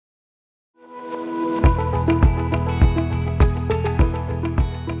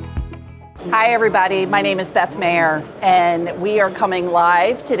Hi everybody, my name is Beth Mayer and we are coming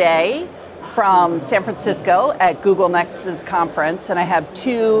live today from San Francisco at Google Next's conference, and I have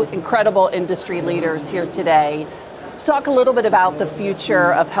two incredible industry leaders here today to talk a little bit about the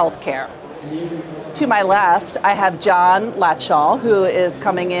future of healthcare. To my left, I have John Latshaw, who is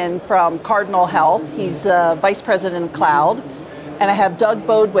coming in from Cardinal Health. He's the Vice President of Cloud. And I have Doug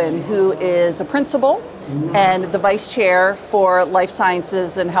Bodwin, who is a principal and the Vice Chair for Life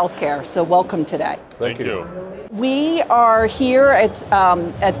Sciences and Healthcare. So welcome today. Thank you. We are here at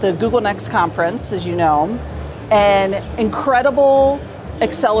the Google Next conference, as you know, an incredible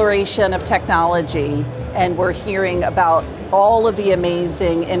acceleration of technology, and we're hearing about all of the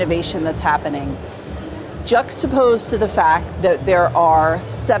amazing innovation that's happening. Juxtaposed to the fact that there are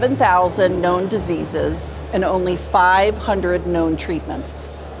 7,000 known diseases and only 500 known treatments.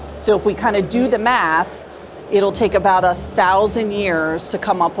 So if we kind of do the math, it'll take about 1,000 years to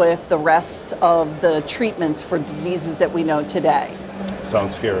come up with the rest of the treatments for diseases that we know today.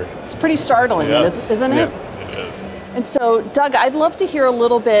 Sounds scary. It's pretty startling, Yes. isn't it? Yeah, it is. And so, Doug, I'd love to hear a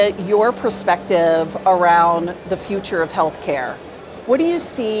little bit your perspective around the future of healthcare. What do you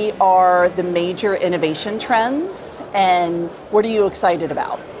see are the major innovation trends, and what are you excited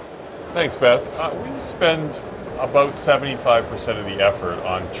about? Thanks, Beth. We spend about 75% of the effort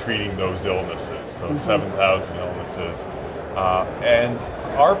on treating those illnesses, those 7,000 illnesses. And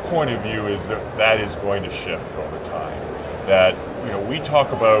our point of view is that that is going to shift over time. That, we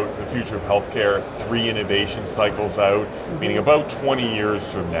talk about the future of healthcare 3 innovation cycles out, meaning about 20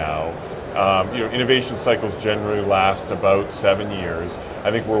 years from now. Innovation cycles generally last about 7 years. I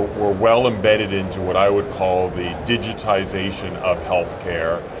think we're well embedded into what I would call the digitization of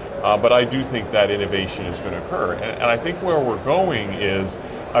healthcare, but I do think that innovation is going to occur. And I think where we're going is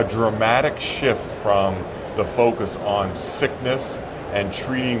a dramatic shift from the focus on sickness and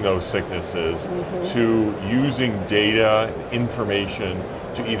treating those sicknesses to using data, information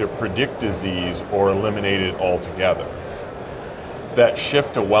to either predict disease or eliminate it altogether. That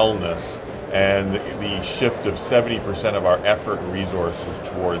shift to wellness and the shift of 70% of our effort and resources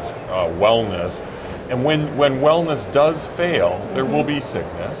towards wellness. And when wellness does fail, there will be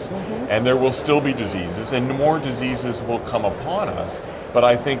sickness and there will still be diseases, and more diseases will come upon us. But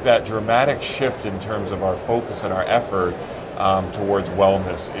I think that dramatic shift in terms of our focus and our effort towards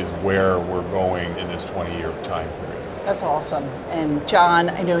wellness is where we're going in this 20-year time period. That's awesome. And John,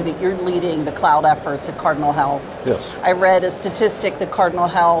 I know that you're leading the cloud efforts at Cardinal Health. Yes. I read a statistic that Cardinal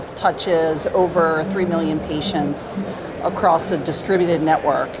Health touches over 3 million patients across a distributed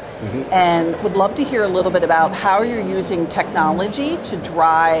network. And would love to hear a little bit about how you're using technology to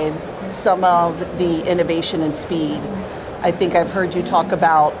drive some of the innovation and speed. I think I've heard you talk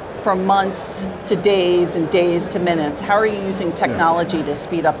about from months to days and days to minutes. How are you using technology to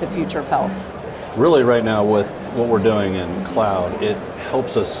speed up the future of health? Really right now with what we're doing in cloud, it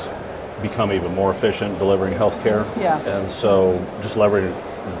helps us become even more efficient delivering healthcare. Yeah. And so just leveraging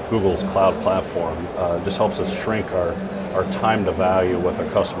Google's cloud platform just helps us shrink our time to value with our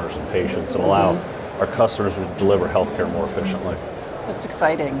customers and patients and allow our customers to deliver healthcare more efficiently. That's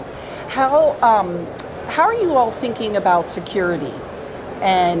exciting. How are you all thinking about security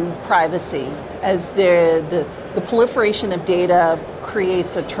and privacy as the proliferation of data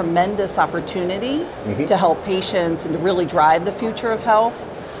creates a tremendous opportunity to help patients and to really drive the future of health?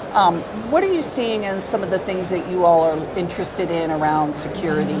 What are you seeing as some of the things that you all are interested in around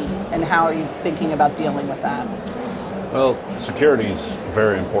security, and how are you thinking about dealing with that? Well, security is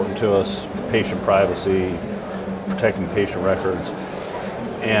very important to us, patient privacy, protecting patient records,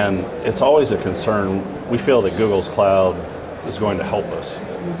 and it's always a concern. We feel that Google's cloud is going to help us,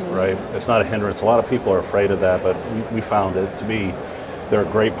 right? It's not a hindrance. A lot of people are afraid of that, but we found it to be, they're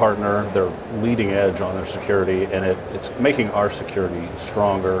a great partner, they're leading edge on their security, and it's making our security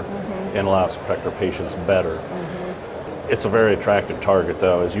stronger and allows us to protect our patients better. It's a very attractive target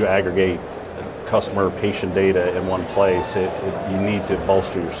though. As you aggregate customer patient data in one place, you need to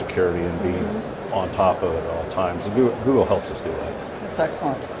bolster your security and be on top of it at all times. And Google helps us do that. That's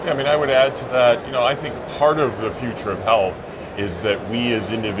excellent. Yeah, I would add to that, I think part of the future of health is that we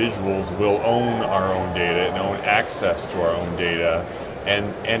as individuals will own our own data and own access to our own data,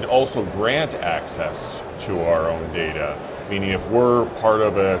 and also grant access to our own data. Meaning if we're part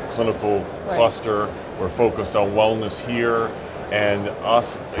of a clinical cluster, we're focused on wellness here, and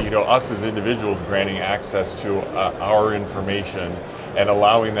us as individuals granting access to our information and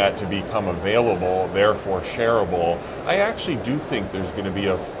allowing that to become available, therefore shareable, I actually do think there's going to be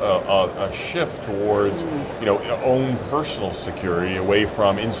a shift towards own personal security away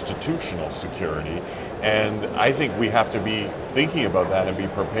from institutional security. And I think we have to be thinking about that and be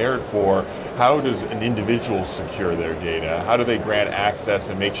prepared for how does an individual secure their data? How do they grant access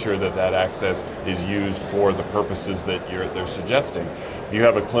and make sure that that access is used for the purposes that they're suggesting? If you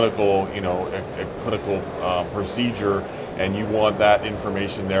have a clinical, a clinical procedure and you want that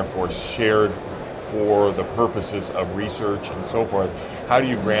information therefore shared for the purposes of research and so forth, how do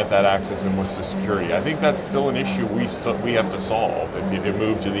you grant that access and what's the security? I think that's still an issue we have to solve if you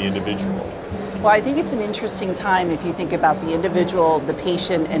move to the individual. Well, I think it's an interesting time if you think about the individual, the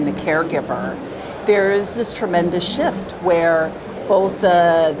patient, and the caregiver. There is this tremendous shift where both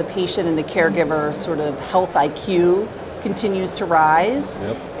the patient and the caregiver sort of health IQ continues to rise,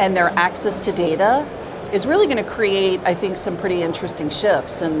 and their access to data is really going to create, I think, some pretty interesting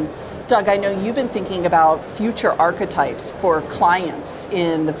shifts. And Doug, I know you've been thinking about future archetypes for clients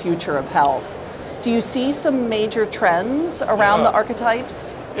in the future of health. Do you see some major trends around the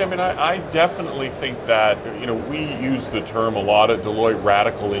archetypes? Yeah, I mean, I definitely think that, we use the term a lot at Deloitte,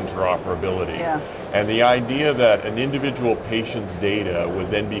 radical interoperability. Yeah. And the idea that an individual patient's data would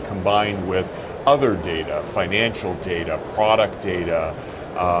then be combined with other data, financial data, product data,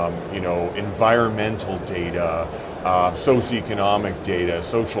 environmental data, socioeconomic data,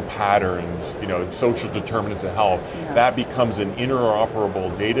 social patterns, social determinants of health, that becomes an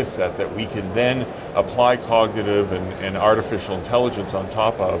interoperable data set that we can then apply cognitive and artificial intelligence on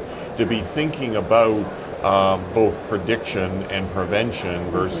top of to be thinking about both prediction and prevention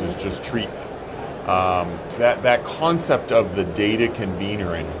versus just treatment. That concept of the data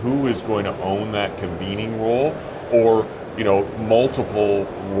convener and who is going to own that convening role, or multiple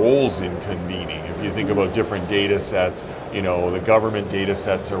roles in convening. If you think about different data sets, the government data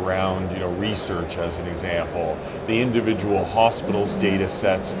sets around, research as an example, the individual hospitals data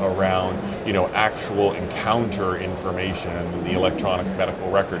sets around, actual encounter information, and the electronic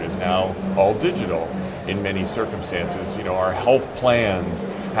medical record is now all digital in many circumstances. Our health plans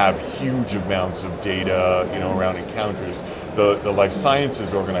have huge amounts of data, around encounters. The life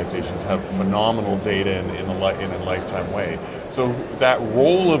sciences organizations have phenomenal data in a lifetime way. So that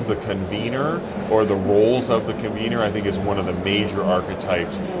role of the convener, or the roles of the convener, I think is one of the major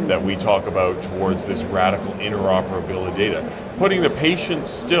archetypes that we talk about towards this radical interoperability data. Putting the patient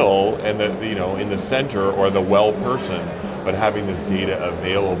still and in the center, or the well person, but having this data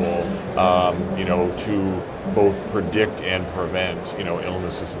available, to both predict and prevent,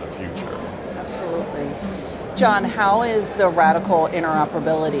 illnesses in the future. Absolutely. John, how is the radical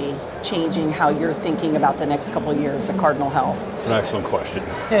interoperability changing how you're thinking about the next couple of years at Cardinal Health? It's an excellent question.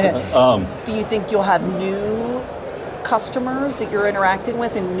 Do you think you'll have new customers that you're interacting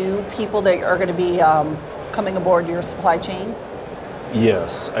with and new people that are going to be coming aboard your supply chain?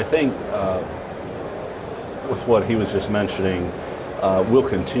 Yes, I think with what he was just mentioning, we'll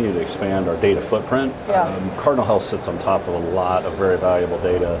continue to expand our data footprint. Cardinal Health sits on top of a lot of very valuable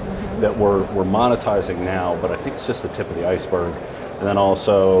data that we're monetizing now, but I think it's just the tip of the iceberg. And then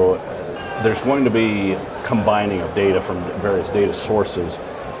also, there's going to be combining of data from various data sources,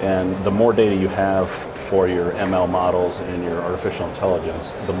 and the more data you have for your ML models and your artificial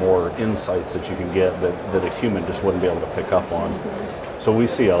intelligence, the more insights that you can get that a human just wouldn't be able to pick up on. So we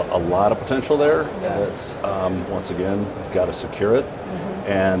see a lot of potential there. It's, once again, you've got to secure it,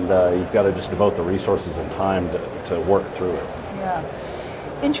 and you've got to just devote the resources and time to work through it. Yeah.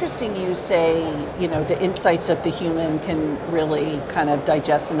 Interesting you say, the insights that the human can really kind of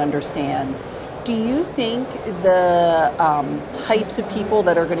digest and understand. Do you think the types of people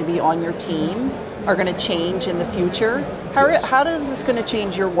that are going to be on your team are going to change in the future? How is this going to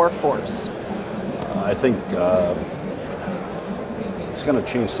change your workforce? I think it's going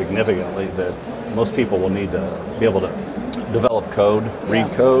to change significantly, that most people will need to be able to develop code,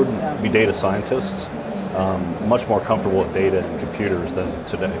 read code, be data scientists, much more comfortable with data and computers than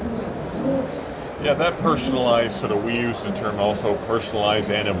today. Yeah, that personalized, we use the term also personalized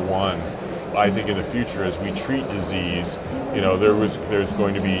N of one. I think in the future, as we treat disease, there's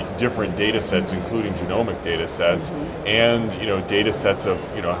going to be different data sets, including genomic data sets, and data sets of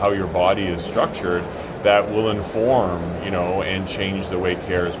how your body is structured that will inform and change the way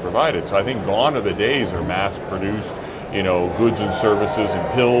care is provided. So I think gone are the days of mass-produced goods and services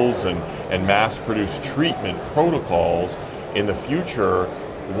and pills and mass-produced treatment protocols. In the future,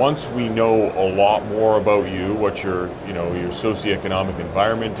 once we know a lot more about you, what your socioeconomic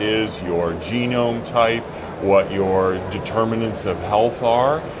environment is, your genome type, what your determinants of health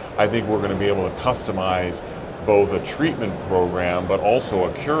are, I think we're going to be able to customize both a treatment program but also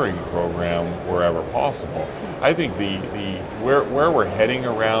a curing program wherever possible. I think where we're heading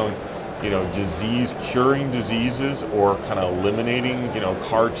around curing diseases or kind of eliminating,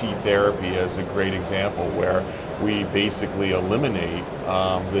 CAR T therapy as a great example, where we basically eliminate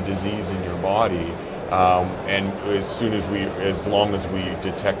the disease in your body. And as long as we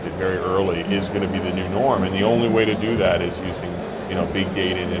detect it very early, is going to be the new norm. And the only way to do that is using, big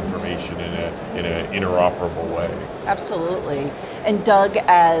data and information in an interoperable way. Absolutely. And Doug,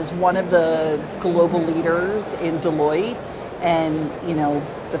 as one of the global leaders in Deloitte, and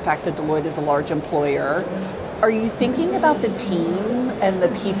the fact that Deloitte is a large employer, are you thinking about the team and the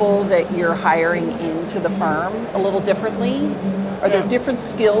people that you're hiring into the firm a little differently? Are there different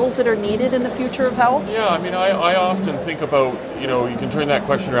skills that are needed in the future of health? Yeah, I often think about, you can turn that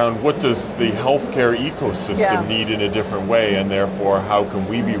question around, what does the healthcare ecosystem need in a different way, and therefore how can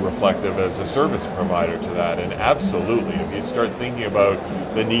we be reflective as a service provider to that? And absolutely, if you start thinking about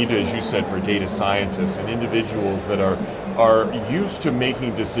the need, as you said, for data scientists and individuals that are used to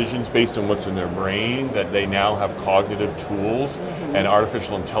making decisions based on what's in their brain, that they now have cognitive tools and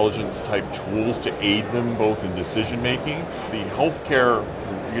artificial intelligence type tools to aid them both in decision making. The healthcare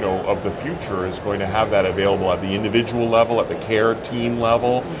of the future is going to have that available at the individual level, at the care team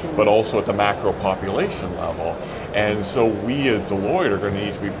level, but also at the macro population level. And so we as Deloitte are going to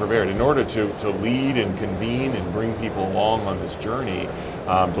need to be prepared. In order to lead and convene and bring people along on this journey,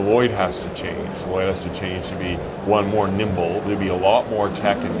 Deloitte has to change. Deloitte has to change to be, one, more nimble, to be a lot more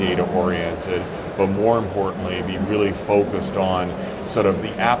tech and data oriented, but more importantly, be really focused on sort of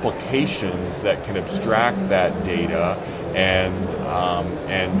the applications that can abstract that data and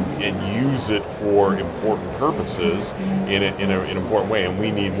use it for important purposes in an important way. And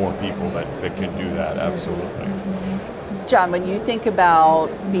we need more people that can do that, absolutely. John, when you think about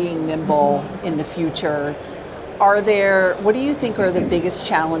being nimble in the future, what do you think are the biggest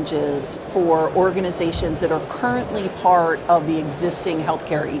challenges for organizations that are currently part of the existing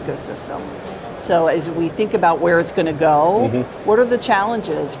healthcare ecosystem? So as we think about where it's going to go, what are the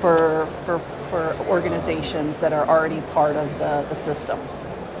challenges for organizations that are already part of the system?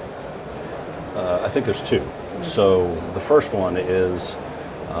 I think there's two. So the first one is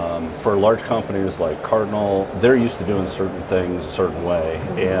for large companies like Cardinal, they're used to doing certain things a certain way,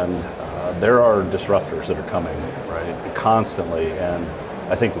 and there are disruptors that are coming, right, constantly, and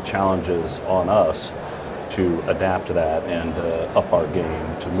I think the challenge is on us to adapt to that and up our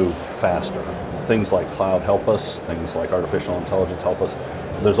game to move faster. Things like cloud help us, things like artificial intelligence help us.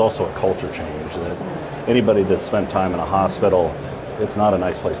 There's also a culture change that anybody that's spent time in a hospital, it's not a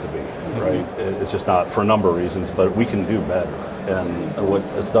nice place to be, right? It's just not, for a number of reasons, but we can do better. And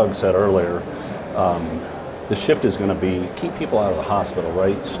as Doug said earlier, the shift is going to be keep people out of the hospital,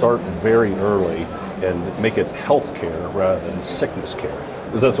 right? Start very early and make it health care rather than sickness care.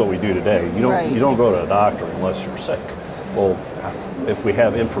 Because that's what we do today. You don't go to a doctor unless you're sick. Well, if we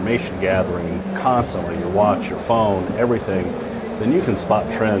have information gathering constantly, your watch, your phone, everything, then you can spot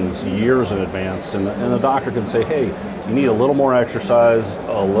trends years in advance, and a doctor can say, hey, you need a little more exercise,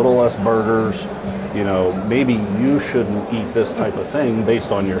 a little less burgers, maybe you shouldn't eat this type of thing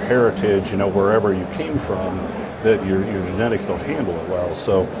based on your heritage, wherever you came from, that your genetics don't handle it well.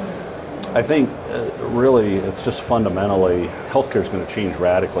 So I think really it's just fundamentally, healthcare is going to change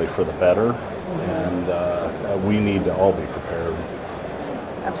radically for the better, and we need to all be prepared.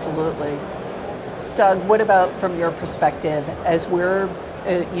 Absolutely. Doug, what about from your perspective, as we're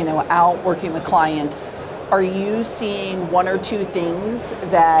out working with clients, are you seeing one or two things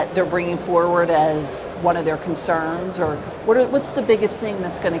that they're bringing forward as one of their concerns, or what's the biggest thing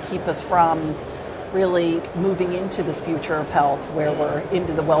that's going to keep us from really moving into this future of health where we're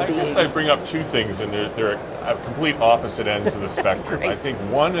into the well-being? I guess I'd bring up two things, and they're at complete opposite ends of the spectrum. I think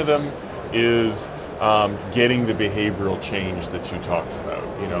one of them is getting the behavioral change that you talked about.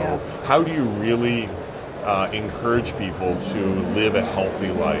 How do you really encourage people to live a healthy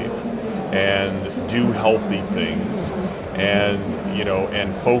life and do healthy things,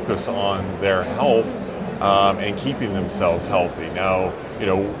 and focus on their health and keeping themselves healthy? Now,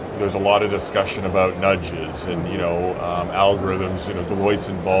 there's a lot of discussion about nudges and algorithms. Deloitte's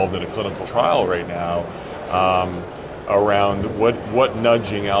involved in a clinical trial right now around what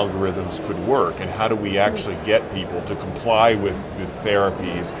nudging algorithms could work, and how do we actually get people to comply with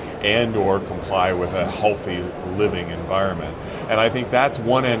therapies and or comply with a healthy living environment. And I think that's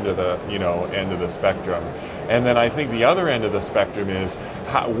one end of the end of the spectrum. And then I think the other end of the spectrum is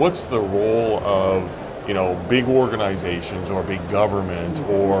what's the role of big organizations or big government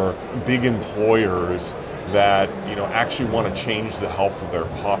or big employers that actually want to change the health of their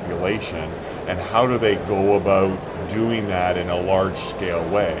population, and how do they go about doing that in a large scale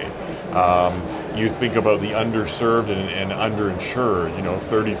way? you think about the underserved and underinsured,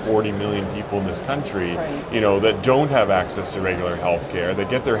 30, 40 million people in this country, Right. that don't have access to regular health care, that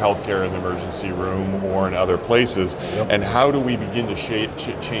get their health care in the emergency room or in other places, and how do we begin to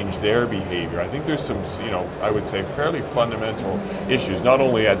change their behavior? I think there's some, I would say fairly fundamental issues, not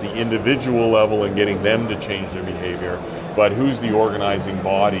only at the individual level and getting them to change their behavior, but who's the organizing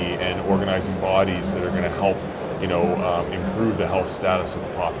body and organizing bodies that are going to help improve the health status of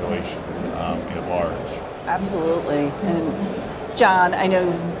the population at large. Absolutely. And John, I know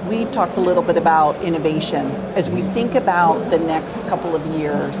we've talked a little bit about innovation. As we think about the next couple of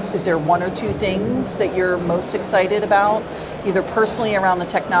years, is there one or two things that you're most excited about, either personally around the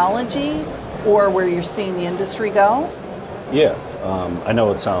technology or where you're seeing the industry go? Yeah, I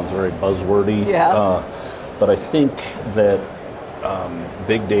know it sounds very buzzwordy, but I think that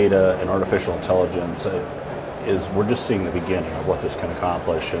big data and artificial intelligence we're just seeing the beginning of what this can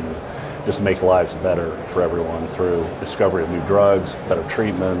accomplish and just make lives better for everyone through discovery of new drugs, better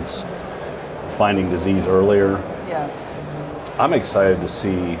treatments, finding disease earlier. Yes. I'm excited to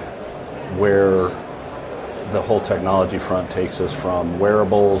see where the whole technology front takes us, from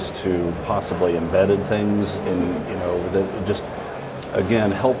wearables to possibly embedded things, that just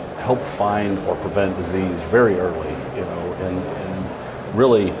again help find or prevent disease very early, and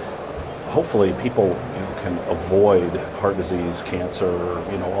really hopefully people can avoid heart disease, cancer,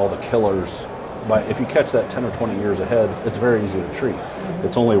 all the killers. But if you catch that 10 or 20 years ahead, it's very easy to treat.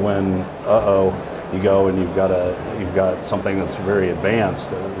 It's only when you go and you've got something that's very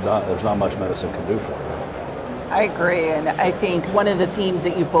advanced, there's not much medicine can do for you. I agree, and I think one of the themes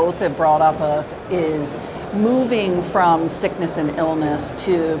that you both have brought up is moving from sickness and illness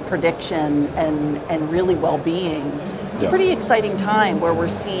to prediction and really well-being. It's a pretty exciting time where we're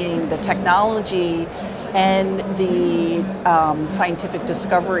seeing the technology and the scientific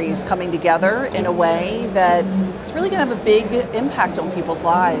discoveries coming together in a way that is really going to have a big impact on people's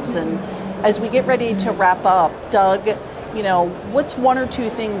lives. And as we get ready to wrap up, Doug, what's one or two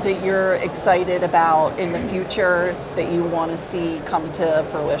things that you're excited about in the future that you want to see come to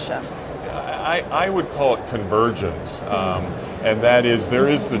fruition? I would call it convergence, and that is there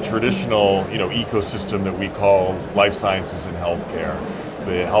is the traditional ecosystem that we call life sciences and healthcare,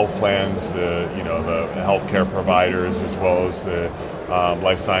 the health plans, the healthcare providers, as well as the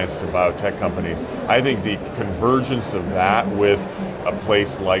life sciences and biotech companies. I think the convergence of that with a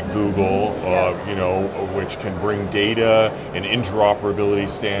place like Google, which can bring data and interoperability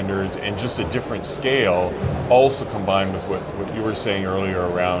standards and just a different scale, also combined with what you were saying earlier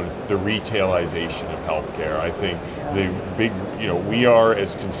around the retailization of healthcare. I think the big, we are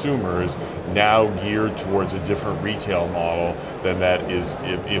as consumers now geared towards a different retail model than that is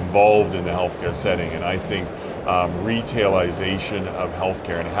involved in the healthcare setting, and I think retailization of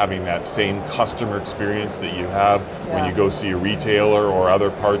healthcare and having that same customer experience that you have when you go see a retailer or other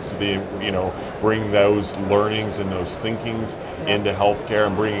parts of the, bring those learnings and those thinkings into healthcare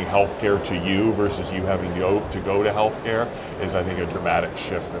and bringing healthcare to you versus you having to go to healthcare is, I think, a dramatic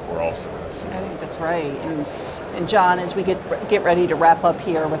shift that we're also going to see. I think that's right. And John, as we get ready to wrap up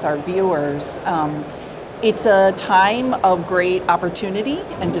here with our viewers, it's a time of great opportunity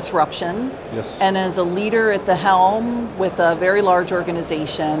and disruption. Yes. And as a leader at the helm with a very large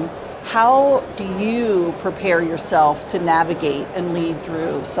organization, how do you prepare yourself to navigate and lead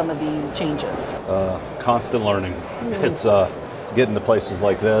through some of these changes? Constant learning. It's getting to places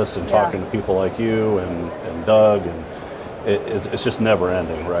like this and talking to people like you and Doug, and it's just never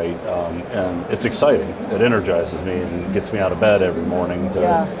ending, right? And it's exciting. It energizes me and gets me out of bed every morning.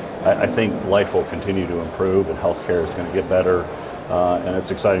 I think life will continue to improve and healthcare is going to get better, and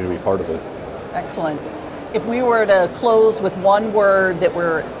it's exciting to be part of it. Excellent. If we were to close with one word that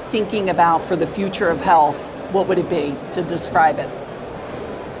we're thinking about for the future of health, what would it be to describe it?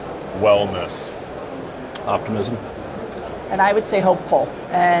 Wellness. Optimism. And I would say hopeful.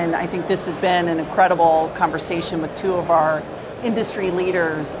 And I think this has been an incredible conversation with two of our industry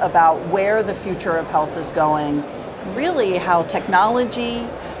leaders about where the future of health is going, really how technology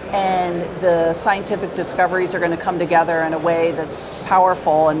and the scientific discoveries are going to come together in a way that's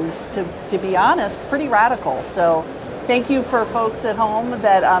powerful and, to be honest, pretty radical. So thank you for folks at home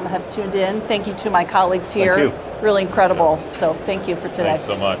that have tuned in. Thank you to my colleagues here. Thank you. Really incredible. So thank you for today. Thanks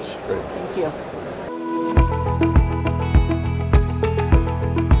so much. Great. Thank you.